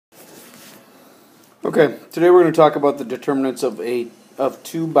Okay, today we're going to talk about the determinants of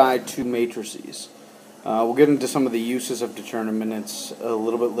 2 by 2 matrices. We'll get into some of the uses of determinants a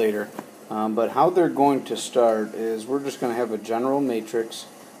little bit later, but how they're going to start is we're just going to have a general matrix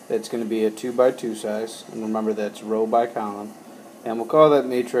that's going to be a 2 by 2 size, and remember that's row by column, and we'll call that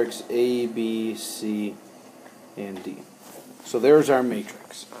matrix A, B, C, and D. So there's our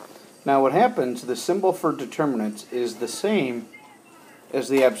matrix. Now what happens, the symbol for determinants is the same as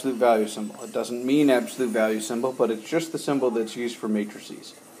the absolute value symbol. It doesn't mean absolute value symbol, but it's just the symbol that's used for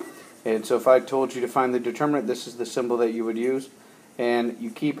matrices. And so if I told you to find the determinant, this is the symbol that you would use. And you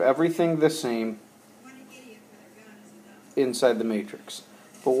keep everything the same inside the matrix.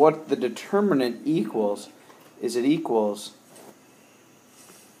 But what the determinant equals is it equals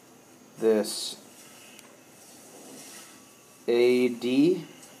this AD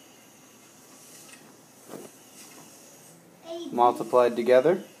multiplied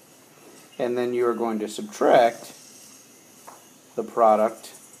together, and then you are going to subtract the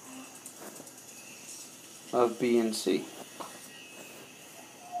product of B and C.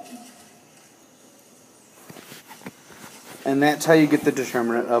 And that's how you get the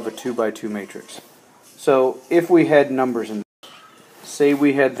determinant of a 2 by 2 matrix. So if we had numbers in this, say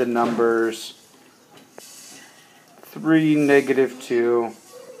we had the numbers 3, -2,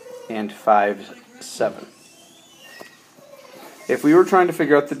 and 5, 7. If we were trying to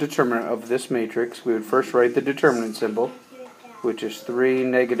figure out the determinant of this matrix, we would first write the determinant symbol, which is 3,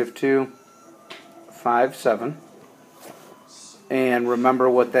 -2, 5, 7. And remember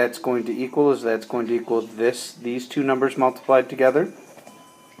what that's going to equal is that's going to equal these two numbers multiplied together.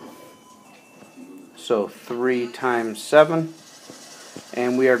 So 3 times 7.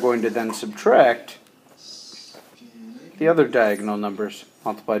 And we are going to then subtract the other diagonal numbers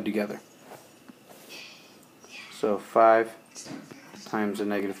multiplied together. So 5 times a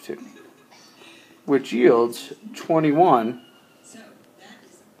 -2, which yields 21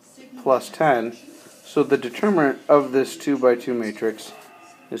 plus 10. So the determinant of this 2 by 2 matrix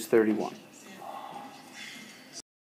is 31.